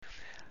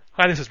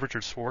Hi, this is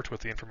Richard Swartz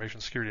with the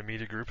Information Security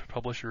Media Group,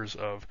 publishers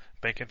of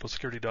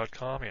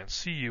BankInfoSecurity.com and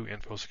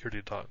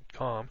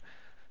CUInfoSecurity.com.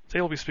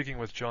 Today we'll be speaking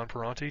with John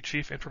Paronti,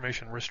 Chief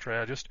Information Risk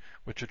Strategist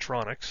with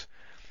Jetronics.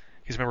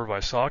 He's a member of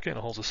ISACA and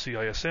holds a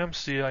CISM,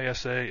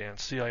 CISA, and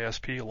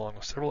CISP along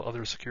with several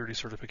other security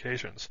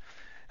certifications.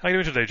 How are you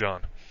doing today,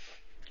 John?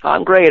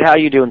 I'm great. How are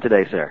you doing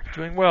today, sir?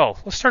 Doing well.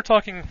 Let's start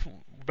talking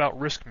about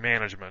risk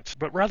management.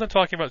 But rather than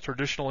talking about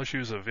traditional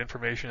issues of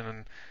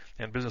information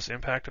and business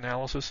impact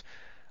analysis,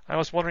 I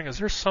was wondering, is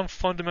there some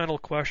fundamental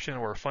question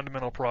or a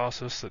fundamental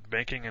process that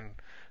banking and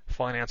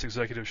finance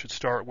executives should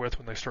start with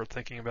when they start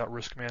thinking about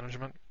risk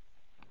management?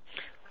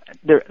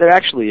 There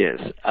actually is.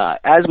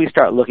 As we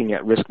start looking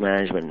at risk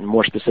management, and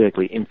more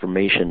specifically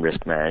information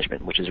risk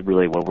management, which is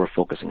really where we're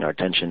focusing our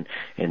attention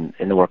in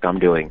the work I'm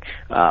doing,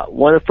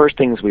 one of the first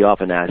things we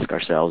often ask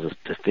ourselves is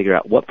to figure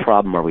out what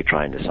problem are we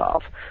trying to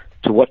solve.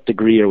 To what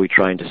degree are we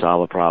trying to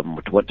solve a problem?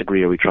 To what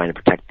degree are we trying to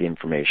protect the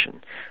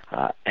information?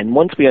 And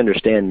once we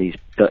understand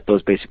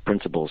those basic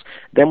principles,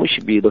 then we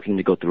should be looking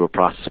to go through a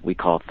process we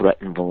call threat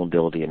and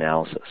vulnerability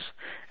analysis.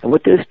 And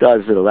what this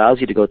does is it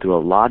allows you to go through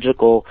a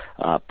logical,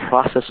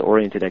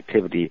 process-oriented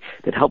activity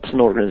that helps an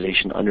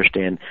organization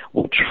understand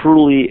what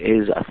truly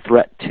is a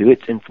threat to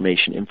its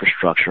information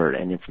infrastructure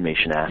and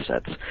information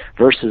assets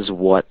versus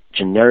what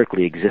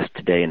generically exists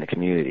today in the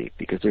community.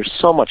 Because there's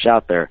so much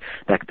out there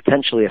that could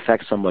potentially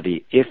affect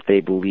somebody if they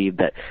believe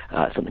that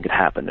something could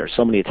happen. There's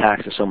so many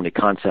attacks, there's so many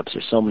concepts,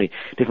 there's so many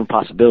different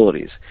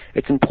possibilities.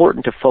 It's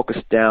important to focus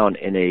down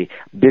in a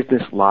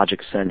business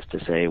logic sense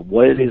to say,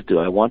 what it is do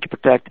I want to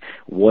protect,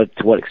 to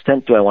what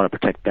extent do I want to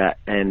protect that,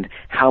 and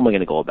how am I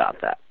going to go about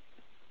that?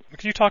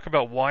 Can you talk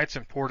about why it's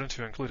important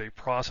to include a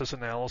process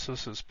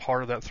analysis as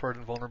part of that threat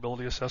and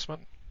vulnerability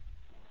assessment?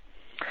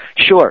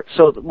 Sure.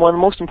 So one of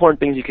the most important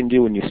things you can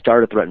do when you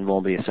start a threat and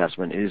vulnerability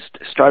assessment is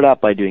to start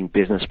out by doing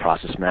business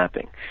process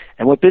mapping.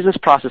 And what business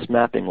process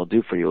mapping will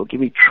do for you, it will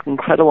give you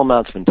incredible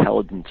amounts of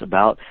intelligence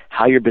about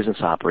how your business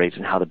operates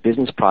and how the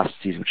business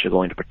processes which you're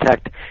going to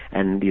protect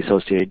and the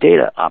associated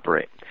data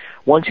operate.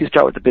 Once you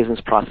start with the business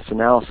process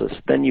analysis,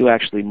 then you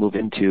actually move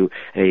into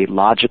a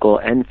logical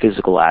and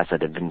physical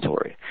asset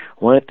inventory.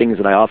 One of the things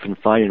that I often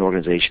find in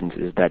organizations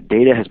is that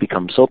data has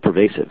become so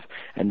pervasive,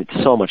 and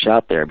it's so much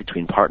out there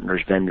between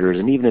partners, vendors,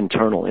 and even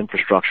internal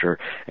infrastructure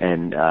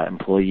and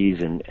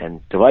employees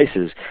and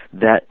devices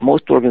that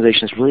most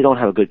organizations really don't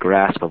have a good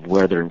grasp of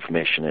where their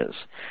information is.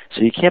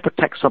 So you can't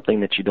protect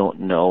something that you don't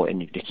know,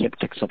 and you can't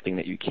protect something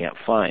that you can't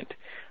find.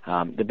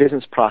 The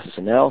business process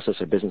analysis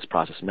or business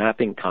process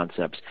mapping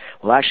concepts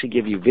will actually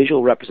give you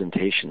visual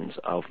representations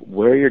of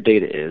where your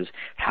data is,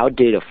 how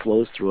data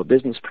flows through a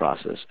business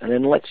process, and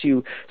then lets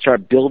you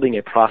start building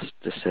a process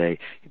to say,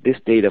 this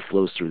data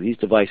flows through these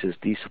devices,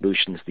 these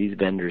solutions, these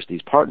vendors,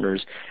 these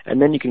partners,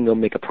 and then you can go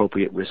make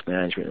appropriate risk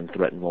management and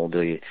threat and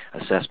vulnerability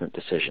assessment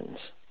decisions.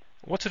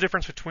 What's the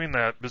difference between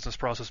that business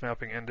process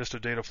mapping and just a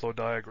data flow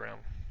diagram?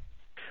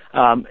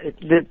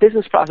 The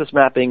business process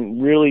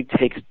mapping really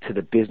takes it to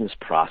the business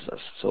process.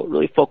 So it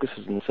really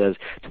focuses and says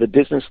to the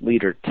business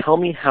leader, tell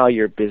me how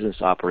your business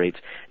operates,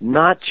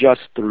 not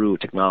just through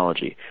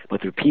technology,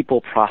 but through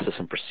people, process,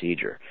 and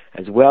procedure,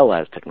 as well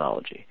as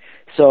technology.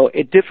 So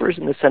it differs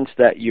in the sense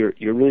that you're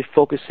really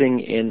focusing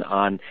in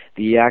on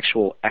the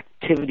actual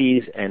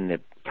activities and the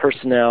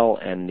personnel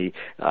and the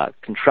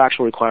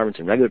contractual requirements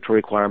and regulatory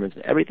requirements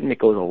and everything that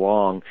goes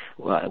along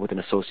with an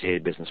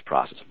associated business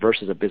process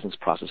versus a business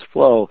process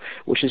flow,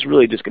 which is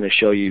really just going to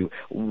show you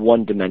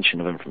one dimension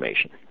of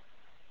information.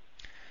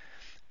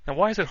 Now,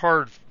 why is it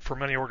hard for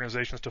many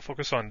organizations to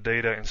focus on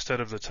data instead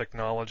of the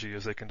technology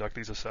as they conduct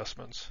these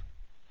assessments?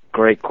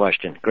 Great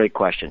question. Great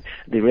question.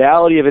 The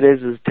reality of it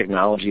is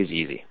technology is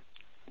easy.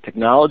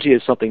 Technology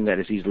is something that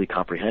is easily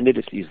comprehended,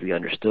 it's easily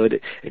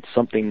understood, it's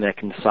something that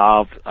can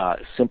solve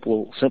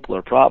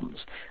simpler problems.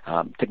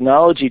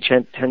 Technology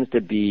tends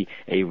to be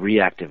a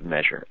reactive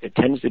measure. It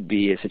tends to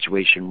be a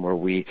situation where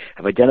we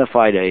have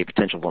identified a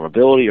potential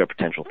vulnerability or a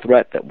potential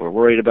threat that we're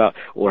worried about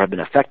or have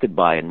been affected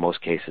by in most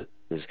cases,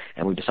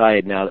 and we've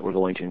decided now that we're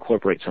going to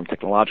incorporate some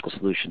technological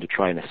solution to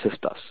try and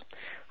assist us.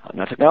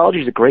 Now,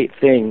 technology is a great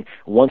thing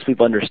once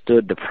we've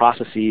understood the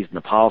processes and the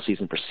policies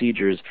and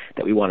procedures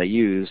that we want to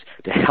use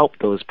to help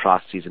those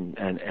processes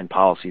and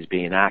policies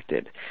be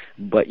enacted.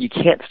 But you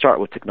can't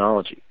start with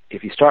technology.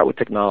 If you start with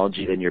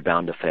technology, then you're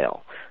bound to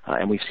fail.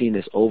 And we've seen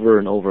this over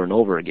and over and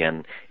over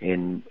again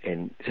in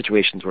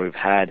situations where we've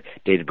had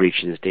data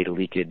breaches, data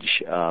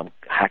leakage,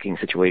 hacking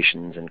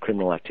situations, and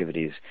criminal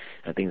activities,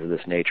 and things of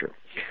this nature.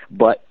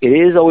 But it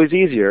is always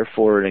easier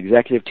for an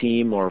executive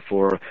team or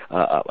for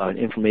an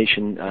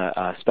information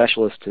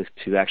specialist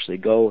to actually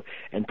go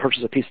and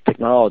purchase a piece of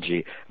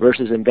technology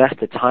versus invest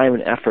the time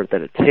and effort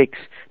that it takes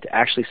to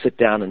actually sit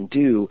down and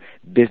do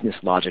business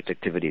logic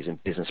activities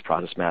and business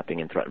process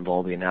mapping and threat and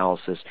vulnerability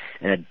analysis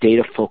and a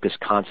data-focused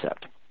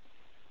concept.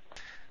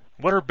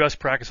 What are best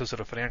practices that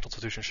a financial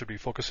institution should be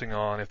focusing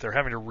on if they're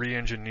having to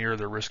re-engineer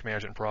their risk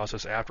management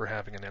process after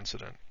having an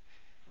incident?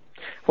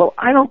 Well,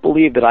 I don't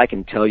believe that I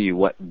can tell you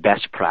what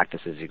best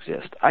practices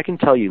exist. I can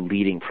tell you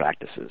leading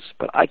practices,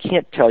 but I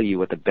can't tell you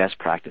what the best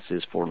practice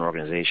is for an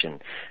organization,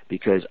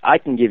 because I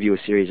can give you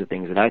a series of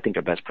things that I think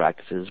are best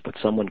practices, but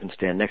someone can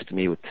stand next to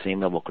me with the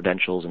same level of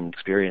credentials and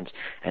experience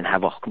and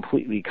have a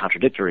completely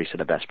contradictory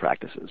set of best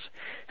practices.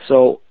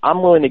 So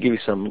I'm willing to give you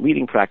some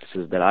leading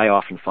practices that I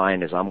often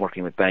find as I'm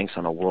working with banks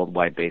on a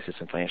worldwide basis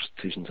and financial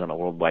institutions on a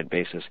worldwide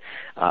basis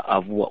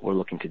of what we're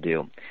looking to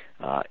do.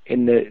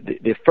 In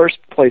the first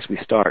place we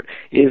start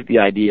is the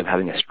idea of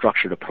having a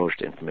structured approach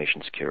to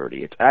information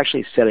security. It's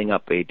actually setting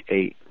up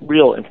a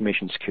real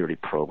information security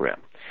program.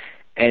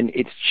 And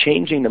it's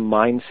changing the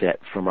mindset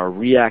from a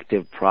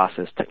reactive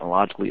process,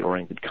 technologically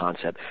oriented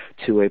concept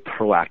to a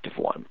proactive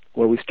one,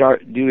 where we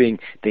start doing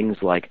things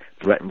like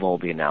threat and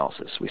vulnerability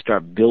analysis. We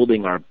start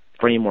building our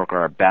framework or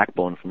our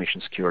backbone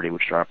information security,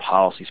 which are our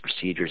policies,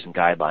 procedures, and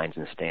guidelines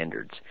and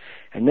standards.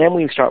 And then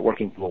we start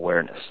working from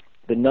awareness.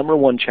 The number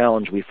one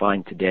challenge we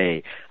find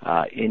today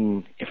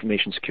in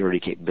information security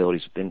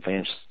capabilities within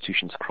financial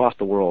institutions across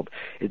the world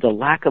is the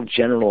lack of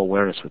general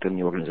awareness within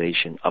the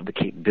organization of the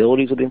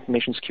capabilities of the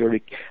information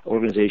security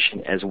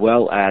organization, as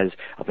well as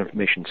of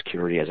information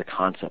security as a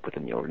concept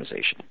within the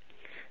organization.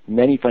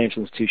 Many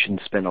financial institutions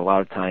spend a lot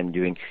of time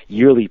doing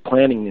yearly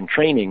planning and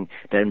training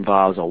that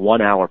involves a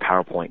 1-hour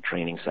PowerPoint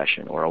training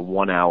session or a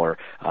 1-hour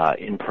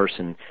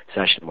in-person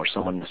session where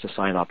someone has to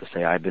sign off to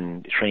say, I've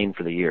been trained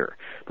for the year.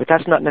 But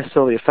that's not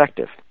necessarily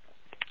effective.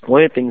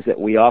 One of the things that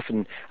we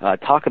often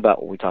talk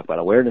about when we talk about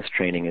awareness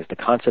training is the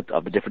concept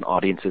of the different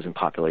audiences and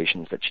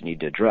populations that you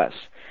need to address.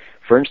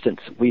 For instance,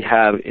 we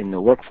have in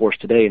the workforce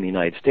today in the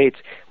United States,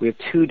 we have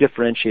two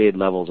differentiated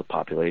levels of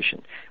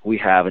population. We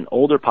have an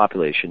older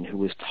population who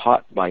was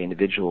taught by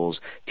individuals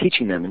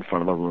teaching them in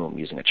front of a room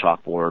using a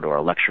chalkboard or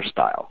a lecture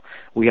style.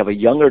 We have a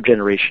younger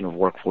generation of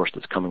workforce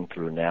that's coming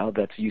through now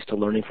that's used to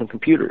learning from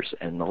computers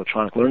and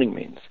electronic learning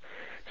means.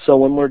 So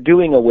when we're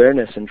doing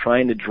awareness and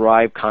trying to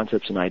drive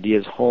concepts and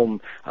ideas home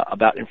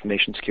about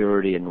information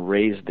security and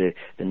raise the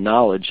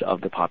knowledge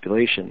of the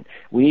population,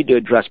 we need to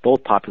address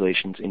both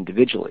populations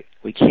individually.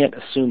 We can't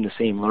assume the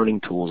same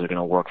learning tools are going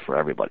to work for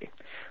everybody.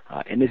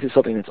 And this is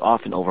something that's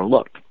often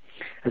overlooked.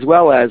 As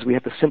well as we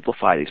have to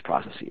simplify these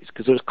processes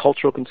because there's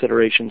cultural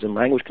considerations and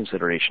language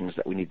considerations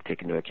that we need to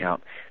take into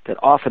account that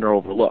often are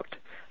overlooked.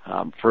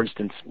 For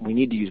instance, we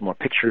need to use more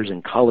pictures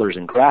and colors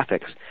and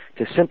graphics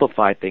to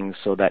simplify things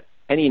so that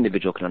any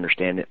individual can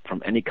understand it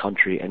from any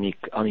country,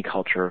 any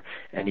culture,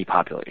 any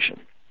population.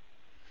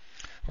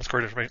 That's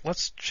great information.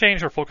 Let's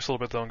change our focus a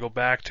little bit, though, and go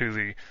back to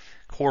the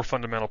core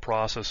fundamental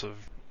process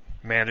of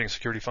managing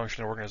security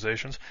function in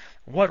organizations.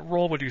 What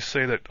role would you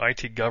say that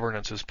IT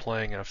governance is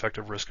playing in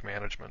effective risk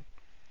management?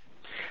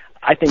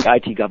 I think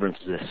IT governance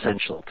is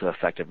essential to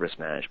effective risk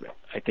management.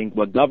 I think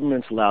what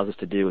governance allows us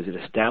to do is it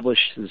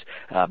establishes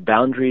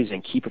boundaries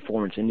and key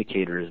performance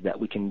indicators that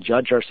we can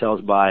judge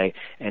ourselves by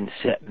and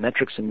set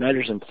metrics and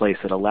measures in place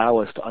that allow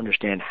us to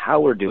understand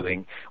how we're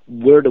doing,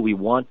 where do we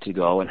want to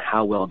go, and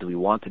how well do we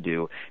want to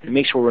do, and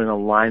make sure we're in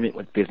alignment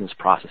with business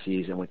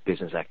processes and with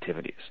business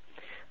activities.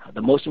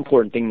 The most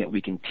important thing that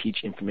we can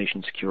teach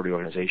information security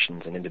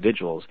organizations and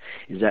individuals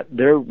is that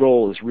their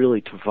role is really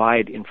to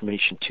provide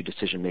information to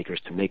decision makers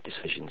to make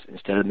decisions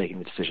instead of making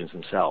the decisions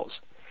themselves.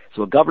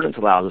 So what governance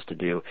allows us to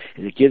do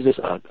is it gives us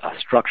a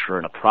structure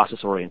and a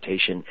process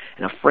orientation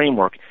and a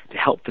framework to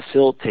help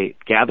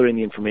facilitate gathering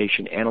the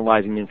information,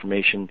 analyzing the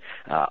information,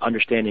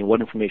 understanding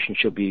what information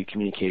should be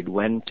communicated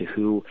when, to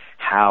who,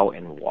 how,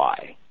 and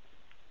why.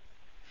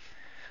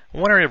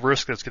 One area of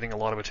risk that's getting a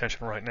lot of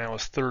attention right now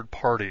is third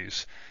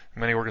parties.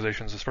 Many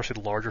organizations, especially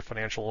the larger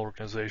financial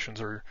organizations,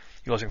 are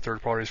utilizing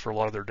third parties for a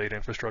lot of their data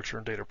infrastructure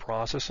and data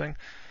processing.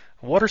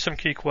 What are some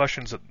key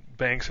questions that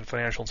banks and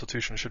financial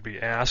institutions should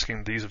be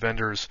asking these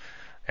vendors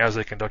as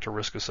they conduct a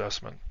risk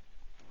assessment?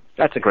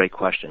 That's a great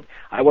question.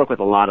 I work with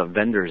a lot of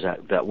vendors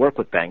that work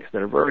with banks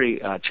that are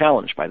very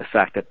challenged by the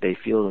fact that they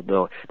feel as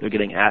though they're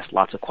getting asked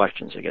lots of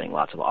questions, they're getting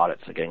lots of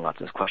audits, they're getting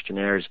lots of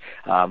questionnaires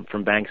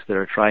from banks that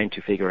are trying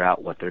to figure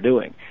out what they're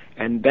doing.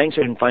 And banks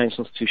and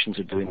financial institutions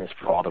are doing this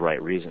for all the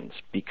right reasons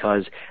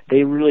because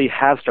they really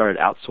have started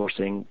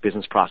outsourcing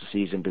business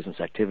processes and business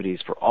activities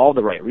for all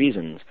the right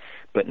reasons.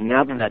 But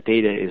now that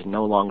data is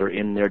no longer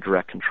in their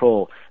direct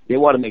control, they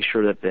want to make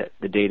sure that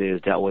the data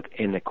is dealt with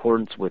in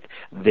accordance with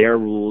their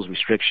rules,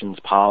 restrictions,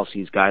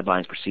 policies,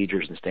 guidelines,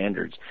 procedures, and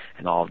standards,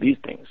 and all of these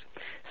things.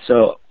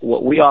 So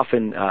what we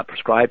often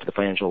prescribe to the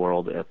financial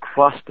world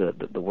across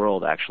the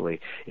world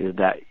actually is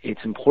that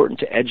it's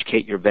important to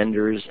educate your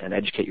vendors and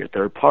educate your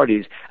third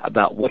parties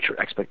about what your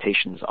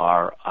expectations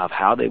are of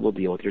how they will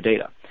deal with your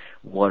data.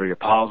 What are your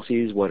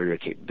policies? What are your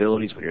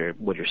capabilities? What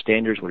are your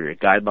standards? What are your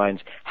guidelines?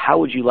 How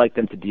would you like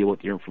them to deal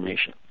with your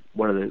information?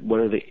 What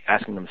are they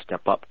asking them to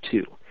step up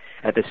to?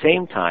 At the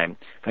same time,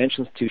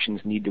 financial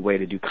institutions need a way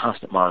to do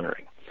constant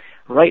monitoring.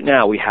 Right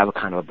now, we have a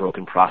kind of a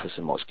broken process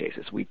in most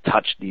cases. We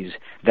touch these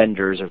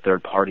vendors or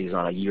third parties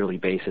on a yearly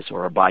basis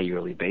or a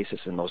bi-yearly basis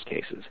in most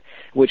cases,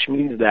 which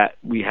means that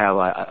we have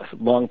a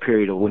long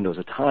period of windows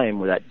of time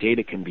where that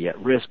data can be at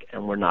risk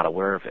and we're not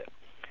aware of it.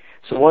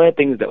 So one of the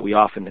things that we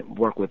often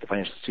work with the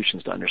financial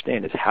institutions to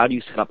understand is how do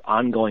you set up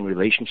ongoing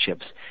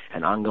relationships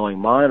and ongoing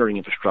monitoring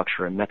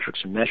infrastructure and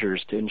metrics and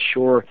measures to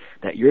ensure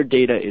that your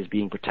data is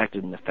being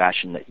protected in the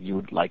fashion that you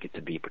would like it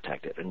to be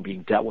protected and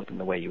being dealt with in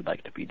the way you would like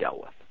it to be dealt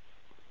with.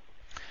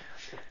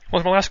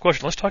 Well, my last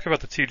question, let's talk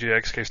about the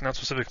TJX case, not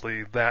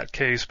specifically that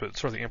case, but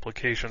sort of the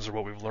implications of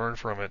what we've learned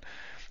from it.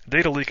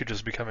 Data leakage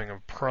is becoming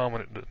a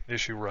prominent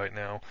issue right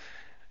now.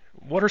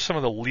 What are some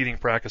of the leading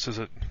practices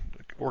that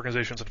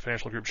organizations and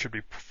financial groups should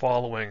be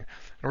following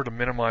in order to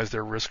minimize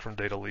their risk from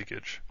data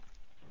leakage?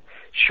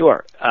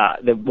 Sure.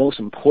 The most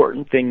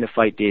important thing to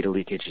fight data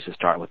leakage is to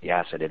start with the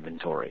asset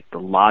inventory, the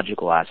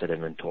logical asset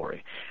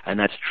inventory, and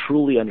that's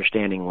truly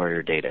understanding where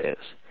your data is,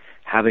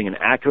 having an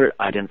accurate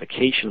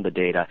identification of the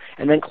data,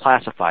 and then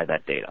classify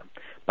that data.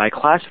 By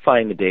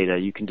classifying the data,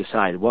 you can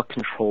decide what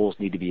controls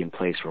need to be in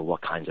place for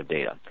what kinds of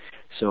data.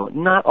 So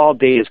not all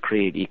data is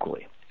created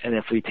equally. And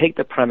if we take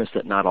the premise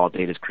that not all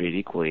data is created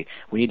equally,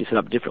 we need to set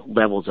up different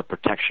levels of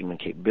protection and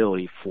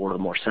capability for the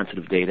more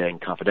sensitive data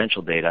and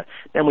confidential data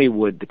than we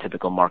would the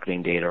typical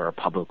marketing data or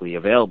publicly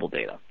available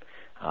data.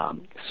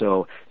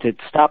 So to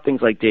stop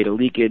things like data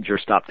leakage or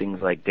stop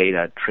things like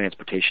data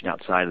transportation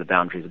outside of the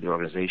boundaries of the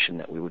organization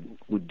that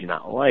we do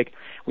not like,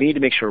 we need to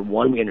make sure,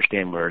 one, we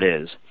understand where it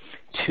is,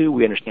 two,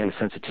 we understand the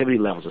sensitivity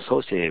levels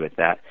associated with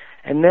that,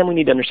 and then we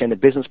need to understand the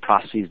business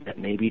processes that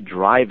may be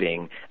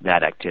driving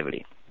that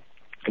activity.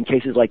 In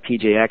cases like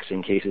TJX,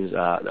 in cases,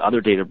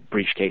 other data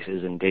breach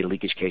cases and data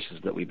leakage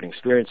cases that we've been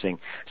experiencing,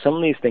 some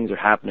of these things are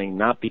happening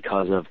not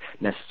because of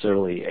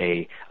necessarily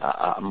a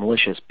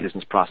malicious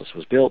business process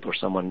was built or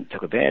someone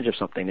took advantage of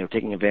something. They're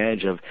taking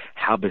advantage of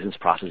how business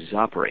processes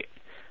operate.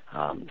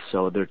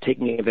 So they're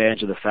taking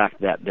advantage of the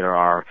fact that there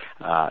are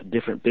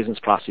different business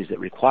processes that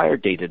require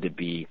data to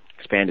be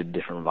expanded to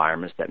different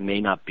environments that may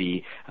not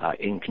be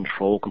in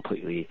control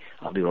completely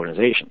of the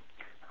organization.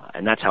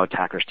 And that's how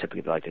attackers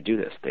typically like to do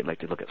this. They like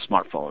to look at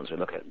smartphones, they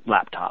look at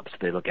laptops,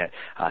 they look at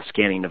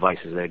scanning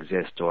devices that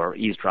exist or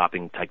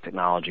eavesdropping type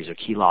technologies or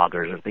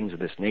keyloggers or things of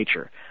this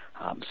nature.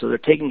 So they're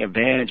taking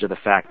advantage of the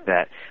fact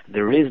that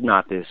there is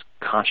not this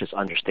conscious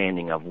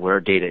understanding of where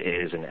data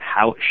is and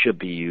how it should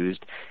be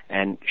used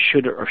and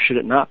should or should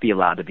it not be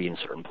allowed to be in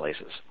certain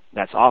places.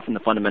 That's often the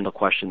fundamental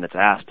question that's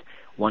asked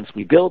once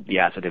we build the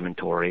asset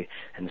inventory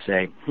and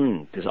say,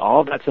 does all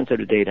of that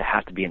sensitive data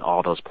have to be in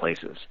all those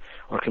places?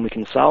 Or can we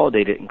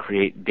consolidate it and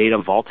create data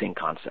vaulting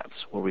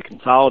concepts where we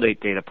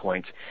consolidate data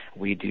points,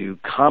 we do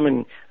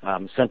common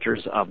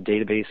centers of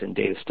database and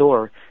data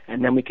store,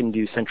 and then we can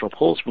do central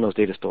pulls from those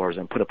data stores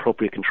and put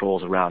appropriate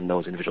controls around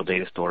those individual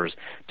data stores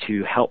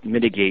to help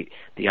mitigate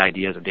the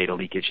ideas of data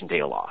leakage and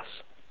data loss.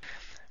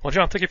 Well,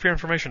 John, thank you for your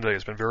information today.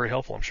 It's been very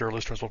helpful. I'm sure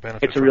listeners will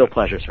benefit from it. It's a real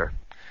pleasure, sir.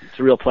 It's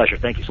a real pleasure.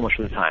 Thank you so much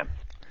for the time.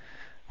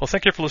 Well,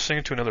 thank you for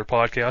listening to another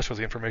podcast with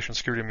the Information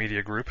Security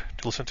Media Group.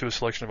 To listen to a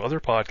selection of other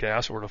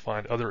podcasts or to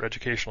find other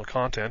educational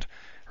content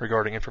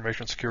regarding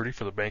information security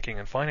for the banking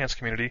and finance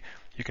community,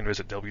 you can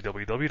visit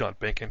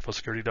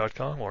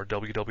www.bankinfosecurity.com or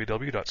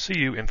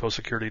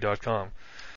www.cuinfosecurity.com.